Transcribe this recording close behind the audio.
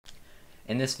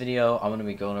In this video, I'm going to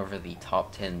be going over the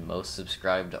top 10 most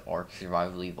subscribed Ark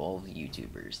Survival Evolved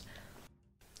YouTubers.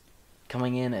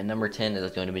 Coming in at number 10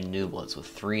 is going to be Nooblets with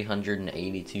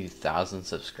 382,000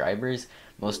 subscribers.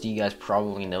 Most of you guys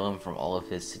probably know him from all of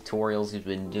his tutorials. He's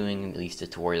been doing these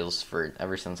tutorials for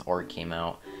ever since Ark came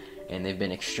out, and they've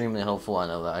been extremely helpful. I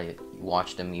know that I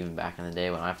watched them even back in the day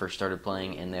when I first started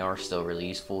playing, and they are still really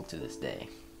useful to this day.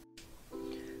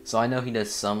 So I know he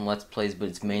does some Let's Plays, but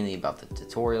it's mainly about the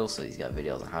tutorials. So he's got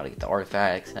videos on how to get the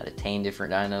artifacts, how to tame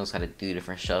different dinos, how to do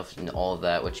different stuff, and all of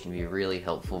that, which can be really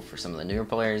helpful for some of the newer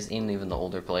players and even the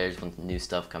older players when new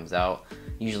stuff comes out.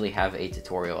 Usually have a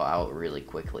tutorial out really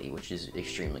quickly, which is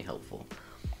extremely helpful.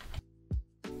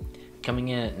 Coming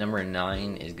in at number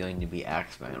 9 is going to be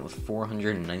Axeman with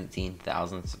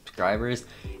 419,000 subscribers.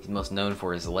 He's most known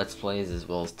for his Let's Plays as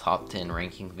well as top 10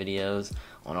 ranking videos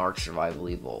on Ark Survival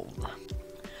Evolved.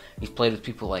 He's played with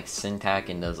people like Syntac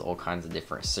and does all kinds of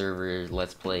different servers,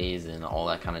 Let's Plays, and all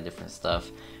that kind of different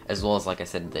stuff. As well as, like I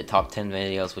said, the top 10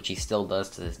 videos, which he still does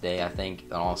to this day, I think.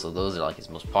 And also, those are like his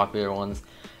most popular ones,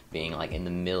 being like in the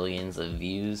millions of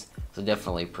views. So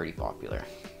definitely pretty popular.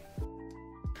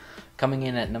 Coming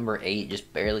in at number 8,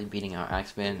 just barely beating out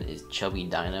Axeman, is Chubby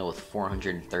Dino with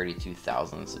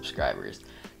 432,000 subscribers.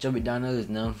 Chubby Dino is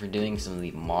known for doing some of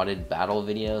the modded battle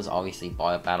videos. Obviously,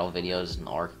 battle videos in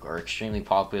Ark are extremely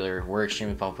popular, were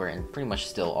extremely popular, and pretty much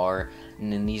still are.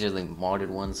 And then these are the modded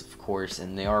ones, of course,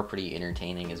 and they are pretty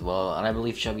entertaining as well. And I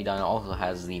believe Chubby Dino also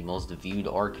has the most viewed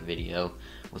Ark video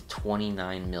with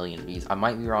 29 million views. I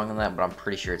might be wrong on that, but I'm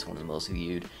pretty sure it's one of the most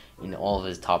viewed. And all of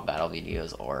his top battle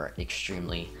videos are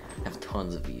have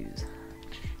tons of views.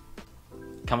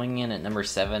 Coming in at number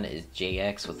 7 is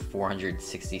JX with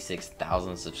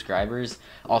 466,000 subscribers.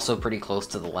 Also pretty close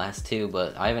to the last two,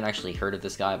 but I haven't actually heard of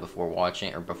this guy before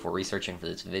watching or before researching for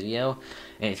this video.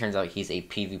 And it turns out he's a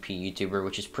PvP YouTuber,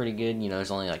 which is pretty good. You know,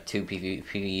 there's only like 2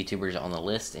 PvP YouTubers on the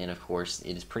list, and of course,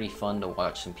 it is pretty fun to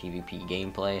watch some PvP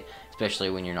gameplay,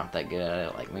 especially when you're not that good at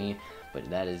it like me. But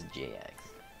that is JX.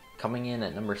 Coming in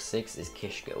at number 6 is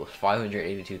Kishko with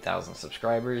 582,000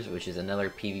 subscribers, which is another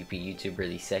PvP YouTuber,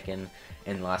 the second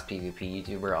and last PvP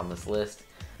YouTuber on this list.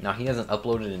 Now, he hasn't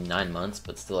uploaded in 9 months,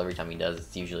 but still every time he does,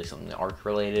 it's usually something Ark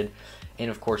related.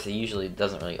 And of course, he usually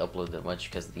doesn't really upload that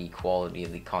much because the quality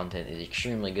of the content is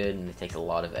extremely good and it takes a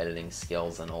lot of editing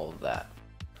skills and all of that.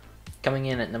 Coming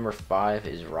in at number 5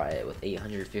 is Riot with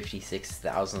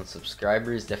 856,000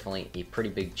 subscribers. Definitely a pretty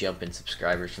big jump in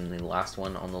subscribers from the last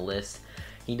one on the list.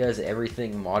 He does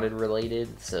everything modded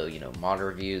related, so you know, mod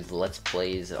reviews, Let's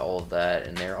Plays, all of that,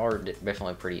 and they are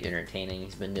definitely pretty entertaining.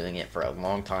 He's been doing it for a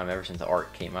long time, ever since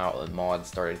Ark came out and mods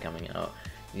started coming out.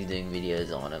 He's doing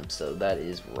videos on them, so that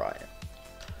is Riot.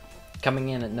 Coming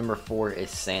in at number 4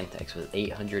 is Santex with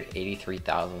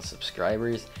 883,000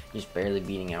 subscribers, just barely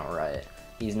beating out Riot.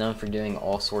 He's known for doing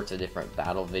all sorts of different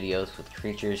battle videos with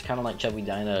creatures, kind of like Chubby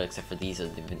Dino, except for these are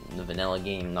the vanilla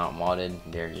game, not modded.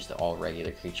 They're just all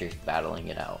regular creatures battling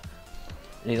it out.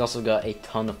 And he's also got a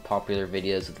ton of popular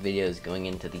videos, with videos going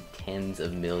into the tens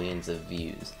of millions of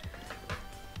views.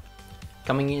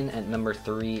 Coming in at number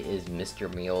 3 is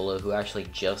Mr. Miola, who actually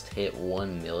just hit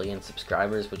 1 million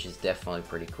subscribers, which is definitely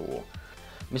pretty cool.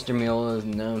 Mr. Miola is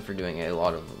known for doing a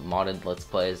lot of modded Let's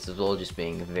Plays, as well as just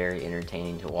being very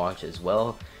entertaining to watch as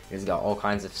well. He's got all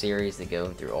kinds of series that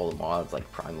go through all the mods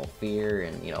like Primal Fear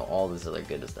and, you know, all this other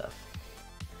good stuff.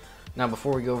 Now,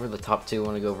 before we go over the top 2, I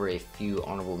want to go over a few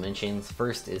honorable mentions.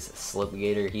 First is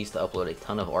Slipgator. He used to upload a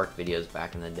ton of Ark videos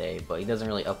back in the day, but he doesn't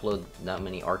really upload that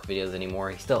many Ark videos anymore.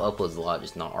 He still uploads a lot,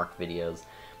 just not Ark videos.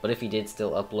 But if he did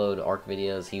still upload Ark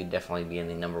videos, he would definitely be in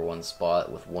the number 1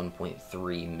 spot with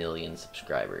 1.3 million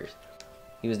subscribers.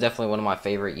 He was definitely one of my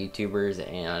favorite YouTubers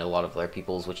and a lot of other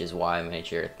people's, which is why I made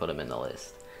sure to put him in the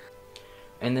list.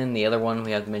 And then the other one we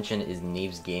have to mention is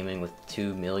Neves Gaming with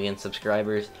 2 million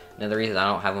subscribers. Now, the reason I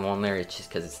don't have him on there is just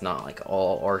because it's not like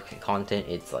all Ark content.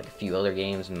 It's like a few other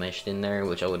games meshed in there,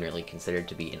 which I wouldn't really consider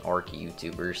to be an Ark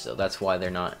YouTuber. So that's why they're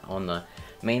not on the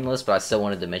main list, but I still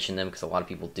wanted to mention them because a lot of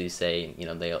people do say, you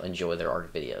know, they enjoy their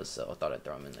Ark videos, so I thought I'd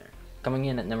throw them in there. Coming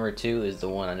in at number 2 is the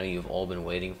one I know you've all been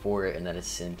waiting for, and that is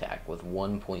Syntac with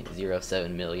 1.07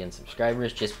 million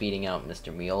subscribers, just beating out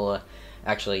Mr. Miola.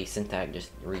 Actually, Syntac just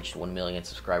reached 1 million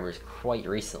subscribers quite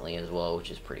recently as well,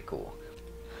 which is pretty cool.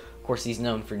 Of course, he's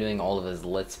known for doing all of his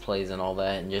Let's Plays and all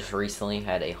that, and just recently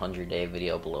had a 100-day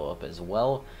video blow up as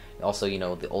well. Also, you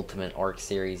know, the Ultimate Ark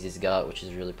series he's got, which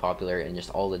is really popular, and just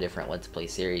all the different Let's Play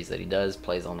series that he does,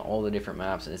 plays on all the different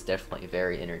maps, and it's definitely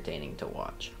very entertaining to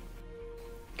watch.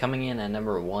 Coming in at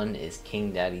number 1 is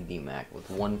King Daddy DMac with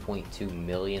 1.2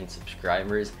 million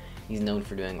subscribers. He's known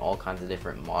for doing all kinds of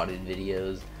different modded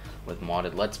videos, with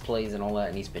modded Let's Plays and all that,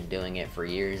 and he's been doing it for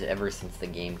years, ever since the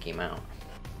game came out.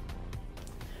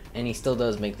 And he still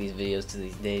does make these videos to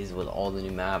these days with all the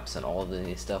new maps and all the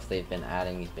new stuff they've been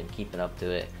adding. He's been keeping up to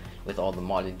it with all the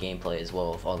modded gameplay as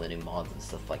well, with all the new mods and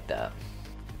stuff like that.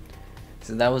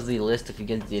 So that was the list. If you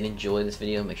guys did enjoy this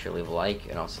video, make sure to leave a like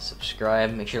and also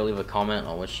subscribe. Make sure to leave a comment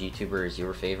on which YouTuber is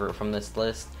your favorite from this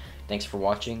list. Thanks for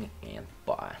watching, and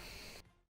bye.